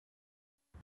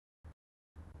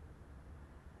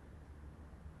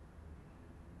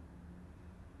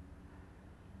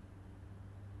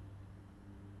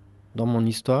dans mon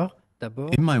histoire, d'abord,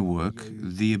 In my work,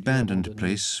 the abandoned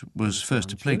place was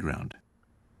first a playground,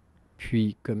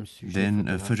 puis comme sujet then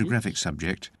a photographic photographique,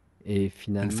 subject, et and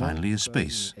finalement finally a comme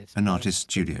space, espace, an artist's comme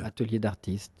studio. atelier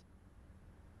d'artiste.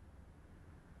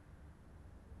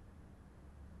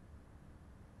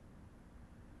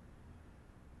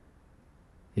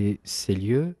 Et ces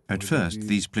lieux, At au first, début,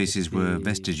 these places were étaient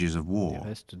vestiges of des war,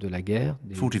 restes de la guerre,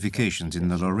 des fortifications in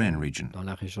the Lorraine fortifications region. dans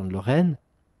la région de Lorraine,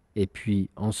 et puis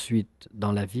ensuite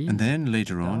dans la ville. And then,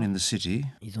 later on, in the city,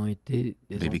 Ils ont été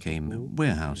des they became entrepôts, des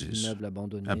warehouses, immeubles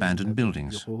abandonnés, des abandoned immeubles de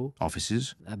buildings, bureaux,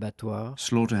 offices, abattoirs,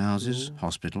 slaughterhouses, hôpitaux.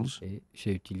 hospitals. Et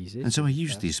j'ai utilisé And so I ces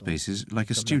used these espaces spaces like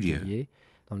a comme studio, atelier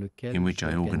dans lequel in which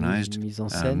I j'organise organized une mise en a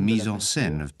scène de mise la en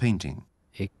scène peinture of painting,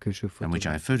 et que je and which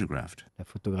I photographie. photographed. La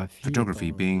photographie Photography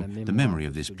étant being la the mémoire memory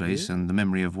of de this ce place lieu and the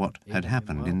memory of what et had la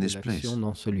happened mémoire in de this place. l'action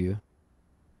dans ce lieu.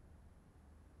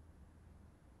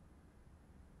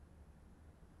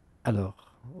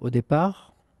 Alors, au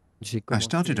départ, j'ai I commencé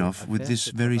started à off with faire this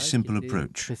ce very travail simple qui était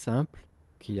approach, très simple,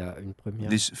 qui a une première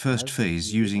this first phase phase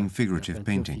qui est using la figurative peinture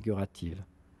painting. figurative.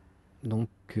 Donc,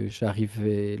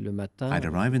 j'arrivais le matin, I'd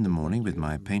arrive in the morning with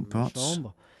voiture, my paint ma pots,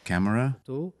 chambre, camera,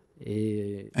 photo,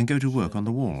 et and go to je work on the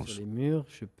sur walls. les murs,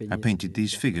 je I peignais painted des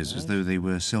these figures as though they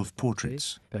were personnages, des portraits,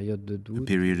 self-portraits, période de a doute,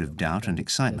 period et of doubt and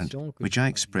excitement, d'excitation que which je I traduisais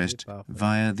expressed par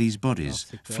via these par bodies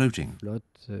ces corps qui floating,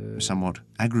 flottent, somewhat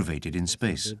aggravated in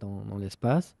conservés space. dans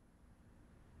l'espace.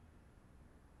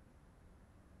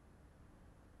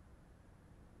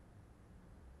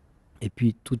 Et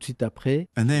puis tout de suite après,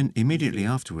 And then, j'ai immediately utilisé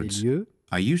des afterwards, lieux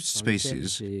I used dans lesquels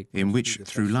spaces j'ai in construit which, de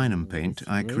through façon linoleum paint,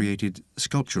 I dessinée, created j'ai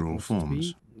sculptural forms.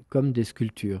 construit comme des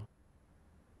sculptures.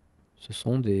 Ce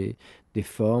sont des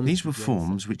formes These qui were viennent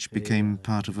forms which s'inscrire became à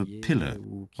part of a pilier pillar,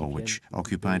 ou qui or viennent which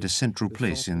occuper occupied a central le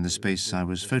place in centre the space I was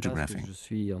l'espace que photographing, je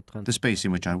suis en train the space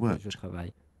in which I dans lequel je worked.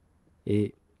 travaille.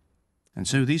 Et And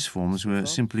so these forms ces were formes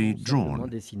simply sont simplement drawn,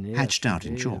 dessinées, hatched out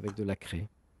in achevées chalk. avec de la craie.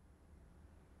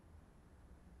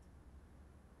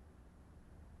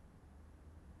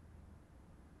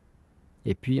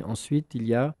 Et puis ensuite, il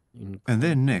y a And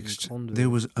then une next, grande there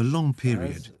was a long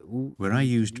period phase où where I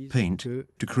used j'utilise paint que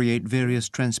to create various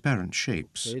transparent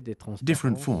shapes, créer des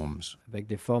different transparences forms. avec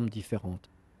des formes différentes.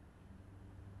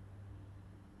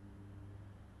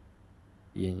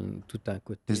 Il y a tout un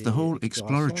côté There's the whole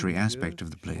exploration exploratory du lieu. aspect of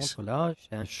the Je place. rentre là,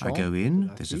 j'ai un I champ go in,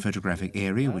 there's a photographique photographic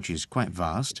area which vaste is quite et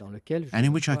vast, dans lequel je and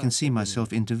in which I dois can see intervenir.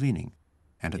 myself intervening.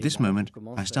 And at Et this là, je moment,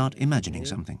 commence I à start imagining imaginer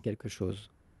something. quelque chose.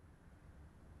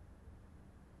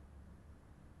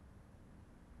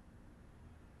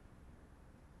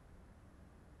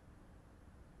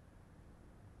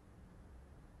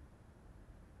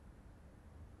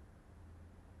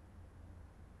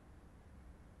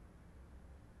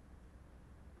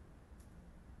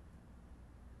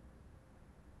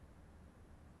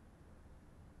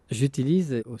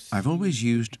 J'utilise aussi I've always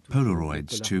used depuis toujours le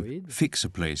Polaroids to Polaroid. fix a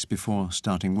place before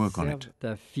starting work on it,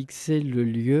 Servent à fixer le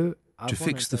lieu to avant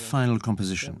fix the l'installation. final Servent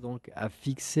composition. donc à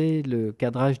fixer le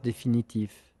cadrage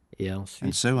définitif. Et And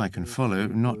ensuite, so I can je follow,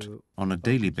 suivre, not on a pas au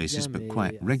daily quotidien, basis, but mais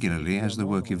quite assez regularly as the régulièrement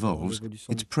work dans evolves,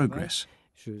 l'évolution its du travail. progress,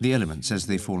 Je the elements as suis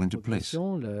they la fall into place.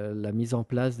 progression, la mise en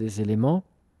place des éléments.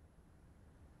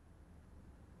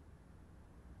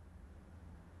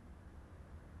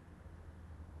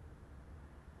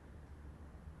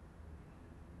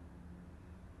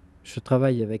 Je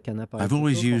travaille avec un appareil I've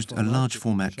always photo grand used a format large qui est une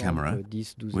format chambre camera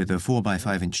 10-12 with a 4 by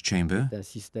 5 inch chamber, un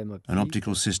système an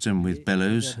optical system with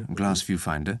bellows, glass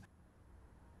viewfinder,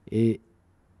 et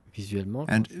visuellement,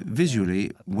 and quand je regarde visually,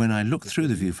 à when I travers look ce through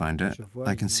the film, viewfinder, je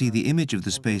vois I can see the image of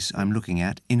the space I'm looking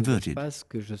at de inverted, l'espace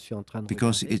que je suis en train de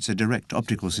because regarder, it's a direct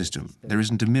optical system. There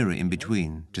isn't a mirror in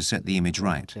between to set the image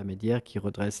right. intermédiaire qui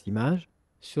redresse l'image.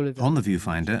 Sur le On the vernis,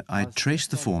 viewfinder, I trace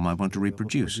the form I want to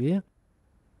reproduce.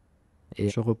 Et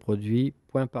je reproduis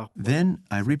point par point. Then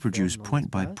I cette reproduce forme dans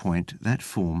point by l'espace, point that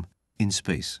form in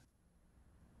space,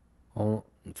 en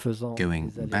faisant going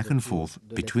des back and allers-retours forth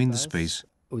de between the l'espace space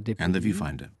au and the dépoli.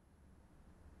 viewfinder.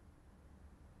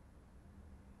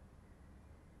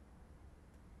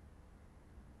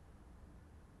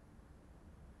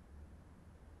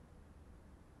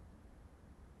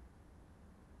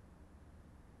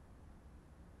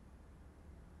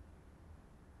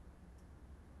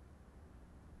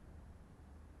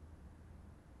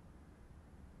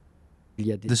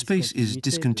 The space is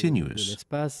discontinuous.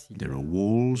 There are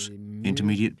walls,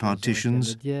 intermediate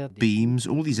partitions, beams,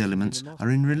 all these elements are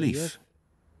in relief.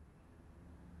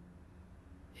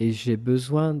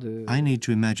 I need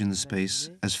to imagine the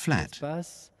space as flat,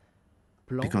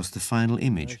 because the final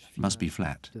image must be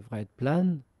flat.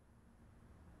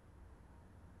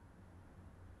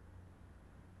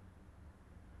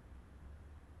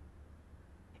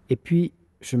 Et puis,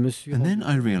 je me suis And then rendu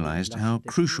I compte que realized how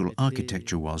crucial l'architecture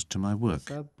architecture was to my était work.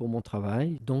 indispensable pour mon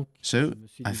travail. Donc, So je me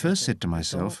suis I dit, first dans un said to premier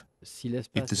temps, myself, si if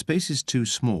l'espace the est space is too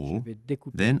je small, vais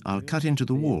découper then le I'll mur, cut into the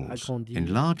je vais walls, agrandir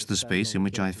enlarge the l'espace space dans in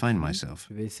which lequel I je find suis. myself.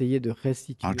 Je vais essayer de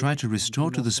restituer I'll try to une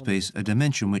restore to the dimension de space a l'espace,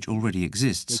 dimension which already mais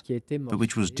exists, qui a été but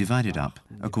which was morcelé divided par up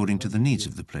des according to contraintes the de needs lieu.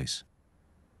 of the place.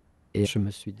 Et je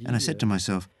me suis And I dit, said to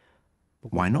myself,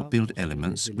 pourquoi why pas not build construire des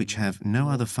elements which éléments have no qui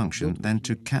other n'ont function d'autre than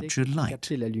to finalité capture que de light,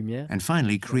 capter la lumière, and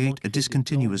finally finalement create a créer des plans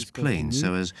discontinuous plane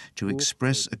so discontinus as to pour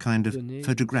express a kind of donner une sorte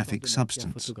photographic de matière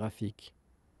substance. photographique.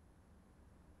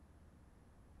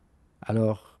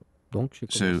 Alors, donc, j'ai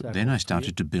So commencé à then I construire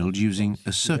started to build une forme using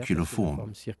a circulaire circular parce que la form,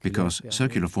 forme circulaire because permet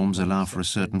circular forms évidemment allow une for a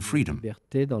certain certaine freedom,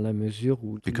 liberté dans la mesure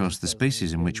où tous les because the espaces dans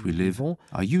spaces in lesquels which we nous live vivons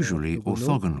are sont usually orthogonaux,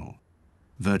 orthogonal,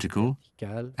 vertical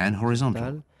verticales, and horizontal,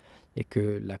 horizontales, et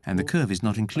que la and the courbe curve is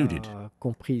not n'est included, pas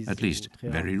comprise at ou least très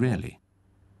very rarement. rarely.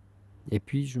 Et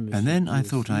puis je me And suis then dit I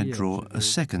thought I'd aussi, draw je a vais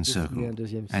second dessiner circle, un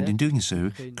deuxième and in cercle doing et so,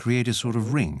 créer une create a sorte sort of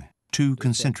d'anneau, ring, two deux cercles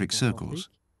concentric circles. concentriques.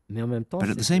 Mais en même temps, But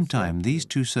at the ces deux same time, these cercles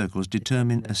two circles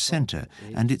determine a center,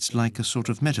 et and it's like a une sort sorte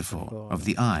of de metaphor métaphore of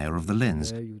the eye or of the de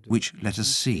lens, l'œil ou de which let us l'optique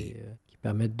see. et qui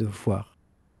permettent de voir.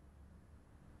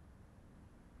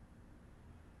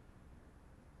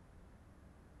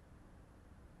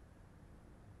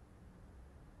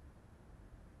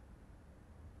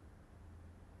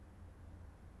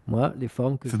 Moi, les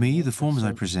formes que For je me, montre, the elles forms I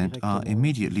sont present are directement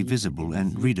immediately visibles visible et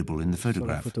and readable in the visibles sur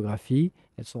la photograph. photographie.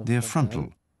 Elles sont They are frontales.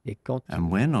 frontal, Et quand,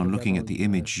 and when, en on looking regardant at the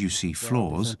image, l'image, you on see peut voir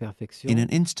des flaws, in imperfections, an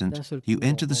instant d'un seul you coup,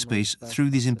 enter on the rentre dans space l'espace through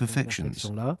par these cette imperfections,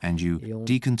 imperfection-là, and you et on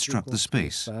deconstruct the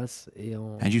déconstruit space. l'espace et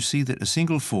on And you see that a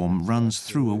single form voit runs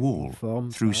through a qu'une wall,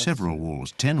 forme through passe several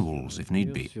walls, 10 sur walls un if need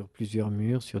mur, be. sur plusieurs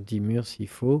murs, sur 10 murs s'il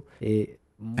faut. Et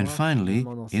And moi, finally,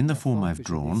 finalement, in the la form forme I've que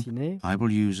j'ai drawn, dessinée, I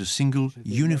will use a single je vais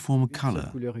mettre uniform une seule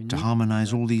color couleur to unique qui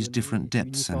harmonize va all these donner, different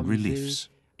depths and uniformiser reliefs.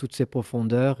 toutes ces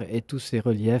profondeurs et tous ces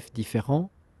reliefs différents.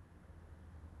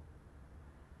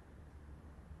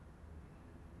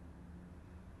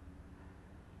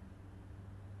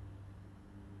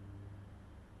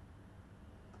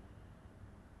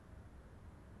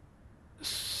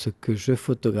 Ce que je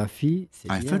photographie, c'est I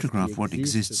bien ce qui photograph what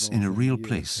existe exists dans in a un real lieu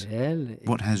place, réel et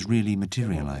what qui has est really vraiment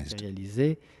materialized.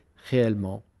 matérialisé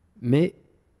réellement. Mais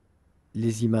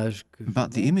les images que je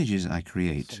But the montre images I sont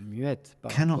create muettes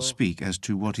par cannot rapport speak as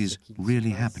to à what ce is qu'il se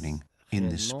really passe happening in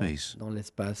this réellement space. dans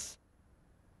l'espace.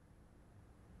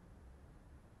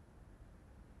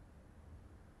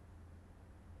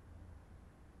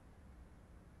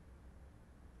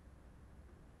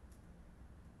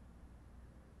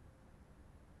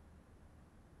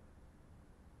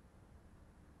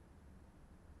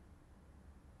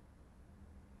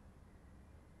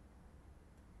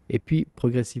 Et puis,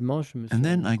 progressivement, je me suis And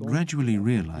then rendu I compte gradually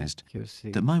realized que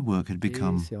c'est that my work had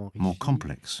become c'est more enrichi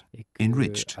complex, et que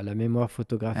enriched. à la mémoire And in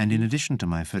photographique, addition to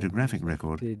my on photographic nous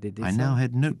record, ajoutait des I now dessins,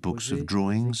 had des notebooks of projets, des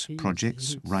drawings, écrits projects,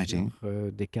 aussi writing,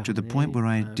 sur des to the point carnets, where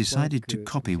I à un point decided to que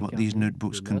tous copy ces what these carnets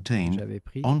notebooks de notes que contained j'avais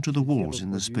pris, onto the je les ai walls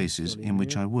in the reproduits sur spaces les in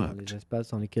which I murs, dans les worked, espaces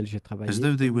dans lesquels j'ai as travaillé,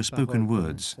 though they comme were une parole, spoken comme un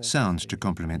words, son sounds to passé,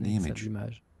 complement the annexe à image.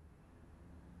 l'image.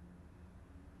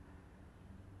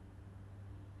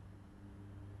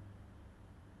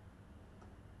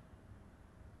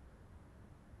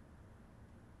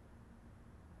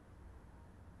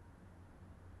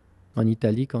 En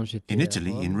Italie, quand In j'étais à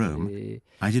Italy, in Rome, Rome, j'ai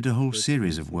I did a whole fait toute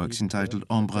une series of série works entitled d'œuvres qui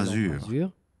s'appelle Embrasure.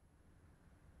 Embrasure.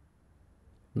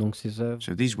 Donc ces œuvres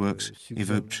So these works suggèrent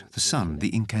evoked the le sun, the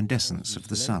soleil, incandescence du of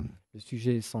the soleil. sun. Le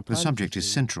sujet The central, subject is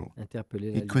c'est central.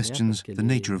 interpeller la It lumière parce questions qu'elle the est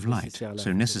nature of light, nécessaire à la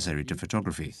so necessary to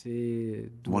photographie. photography.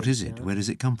 C'est d'où What elle is it? vient, Where does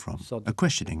it come une from? sorte A de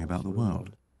questioning questionnement about the sur le world.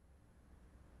 monde.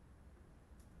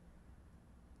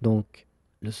 Donc,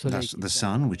 le soleil Thus, qui the est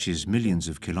sun, à which is une millions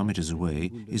of bombe kilometers brûlante, away, une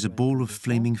boule de is a feu ball of incandescent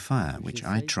flaming fire, que which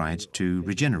I j'essaye tried de to recréer,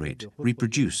 regenerate, de reproduire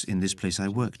reproduce ces in this images place que I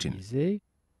j'ai worked in. utilisées.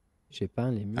 J'ai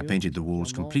peint les I murs painted the walls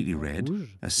entièrement completely en red,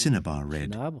 rouge, a rouge cinnabar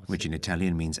red, cinabre, which in c'est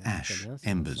Italian means en ash, italien, c'est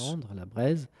la embers. cendre, la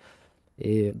braise.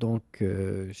 Et donc,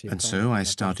 j'ai And peint so I la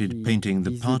started partie painting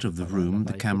the part visible of the par room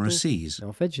the l'appareil camera photo. sees. Mais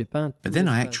en fait, j'ai peint But tout then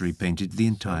I actually l'espace, painted the le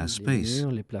entire sol, les space,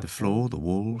 murs, les the plafonds, floor, the pour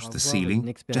walls, the avoir une ceiling,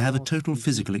 to have a expérience total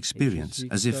physique. physical Et je experience, suis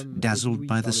as if comme dazzled ébloui by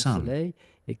par the le sun. soleil.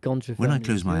 Et quand je When I ferme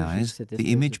close les my yeux, j'ai eyes, cette the espèce de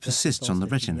image persists on persistance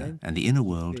the retina, rétinienne and the inner qui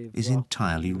world fait is voir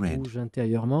entirely tout red. rouge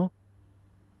intérieurement.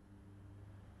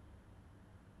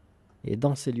 Et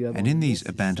dans ces lieux And in abandonnés, these c'est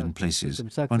abandoned un peu places,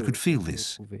 comme ça one que could on feel peut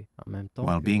this, retrouver. En même temps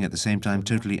while que being at the same time l'isolement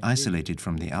totally complet isolated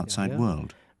from de the outside l'extérieur,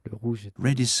 world. le rouge est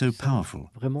Red tellement is so puissant, powerful.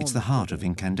 vraiment It's on le the voit heart de of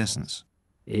l'incandescence. incandescence.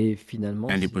 Et finalement,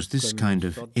 And it c'est was this comme une kind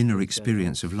of sorte inner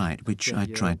experience d'expérience of light which I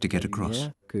intérieure tried to de la get across.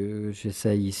 lumière que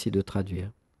j'essaye ici de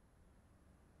traduire.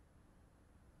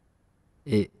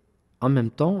 Et en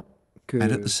même temps And at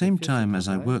que the j'ai same fait ce time as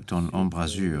I travail worked on sur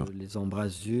embrasure, les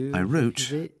embrasures, I wrote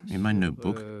j'écrivais in my sur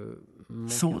notebook mon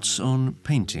thoughts carnet on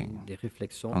painting, des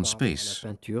réflexions on par rapport à la space,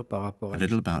 peinture, par rapport a à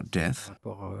little l'espace, about par death,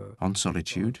 rapport on un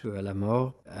solitude. peu à la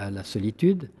mort, à la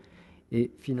solitude. Et And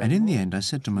in the finalement, end, I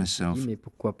said to je me suis dit, myself, mais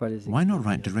pourquoi pas les why not écrire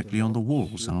write directly on directement the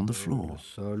walls and sur on the le floor?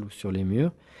 sol ou sur les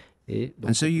murs. Et And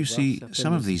donc so on peut you voir see certaines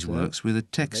some de of these ces œuvres works with a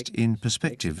text avec in ce texte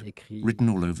perspective écrit written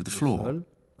all over sur the le floor, sol,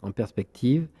 en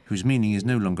perspective, whose meaning is et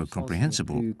no dont longer le sens n'est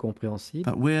comprehensible, plus compréhensible,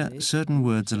 but where mais certain qui, d'une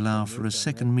words allow certaine for manière, a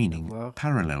second permettent meaning d'avoir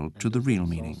parallel un to the real deuxième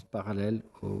meaning. sens parallèle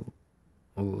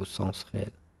au sens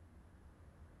réel.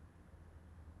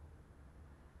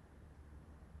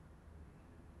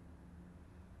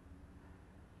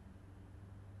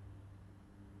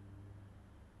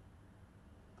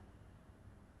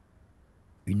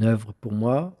 Une œuvre pour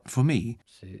moi, For me,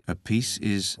 c'est a piece une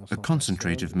is a concentration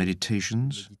concentrate of meditations,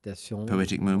 méditation,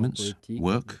 poetic moments moments, poétiques, de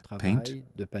work, paint, travail,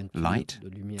 de peinture, light, de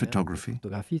lumière, de photography.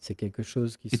 photographie. C'est quelque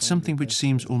chose qui It's semble something which être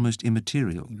seems almost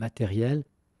immaterial, immatériel.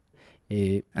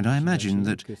 Et and I imagine j'imagine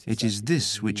that que c'est it ça is qui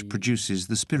this which produit produces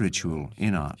the dans l'art, spiritual du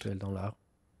in art. spirituel dans l'art.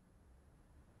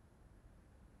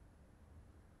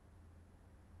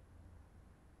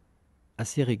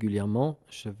 Assez régulièrement,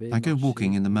 je vais I go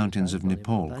walking marcher in the au mountains Népal, of dans les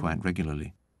Nepal montagnes, quite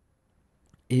regularly,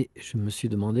 et je me suis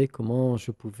demandé comment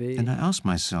je and I pouvais ask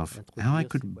myself how I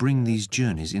introduire ces could bring voyages, these comment je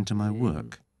journeys into my pouvais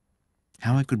work,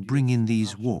 how I could introduire bring in ces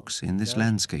these marches dans le walks in this paysage,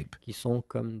 landscape, qui sont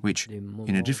comme which, des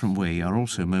in a moments different aussi way, are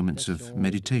also de moments of méditation ou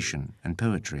meditation and des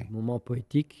poetry. moments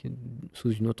poétiques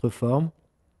sous une autre forme.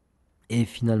 Et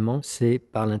finalement, c'est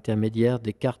par l'intermédiaire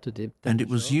des cartes And it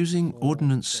was d'état-major, qui using sont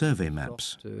ordnance comme survey une maps,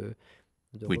 sorte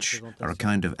de which are a représentation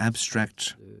kind of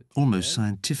abstract, almost réelle,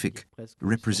 scientific presque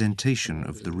representation scientifiquement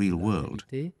of the de real la world,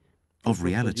 réalité, que of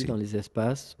j'introduis dans reality, les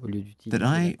espaces au lieu that d'utiliser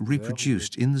la I couleur,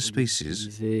 reproduced in the au lieu spaces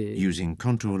d'utiliser using le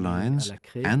contour carnet à lines la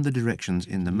craie. and the directions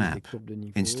in the J'utilise les map, courbes de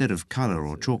niveau, instead of colour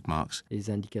or j'utilise chalk marks, les the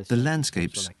indications qui sont sur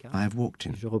landscapes la carte I have walked et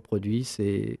in. je reproduis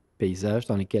ces paysages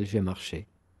dans lesquels j'ai marché.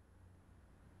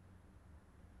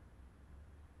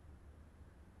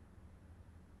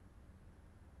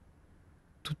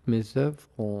 Toutes mes œuvres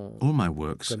ont All my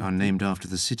works comme are titre named after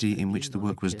the city la in ville which the dans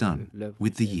work was laquelle done, l'œuvre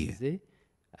with est the year. réalisée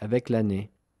avec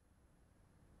l'année.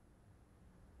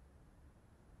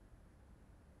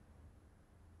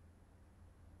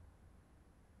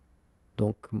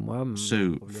 Donc moi, ma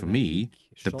So, for me,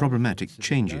 problématique the change, problematic se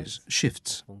changes, déplace en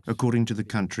shifts, fonction according to the des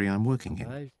country I'm du working in.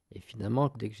 travail. Et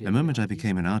finalement, dès que j'ai The été moment I artiste,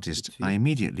 became an tout de artist, I suite,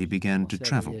 immediately j'ai began to commencé à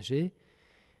travel. voyager.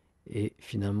 Et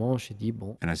finalement, j'ai dit,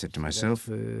 bon, And I said to ça va être myself,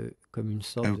 comme une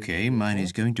sorte de vie okay, mine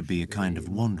is errante going to où je be a kind vais of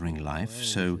marquer wandering le life, coin où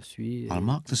so je suis I'll et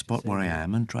mark the puis spot j'essaie where I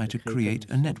am and try de to créer comme create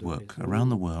une a sorte de network around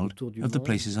the réseau world autour du of the monde,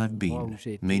 places des I've endroits où been,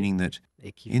 j'ai été meaning that,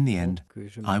 et qui in the font end, que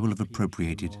je I will have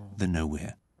m'approprie appropriated finalement the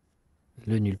nowhere.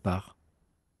 le nulle part.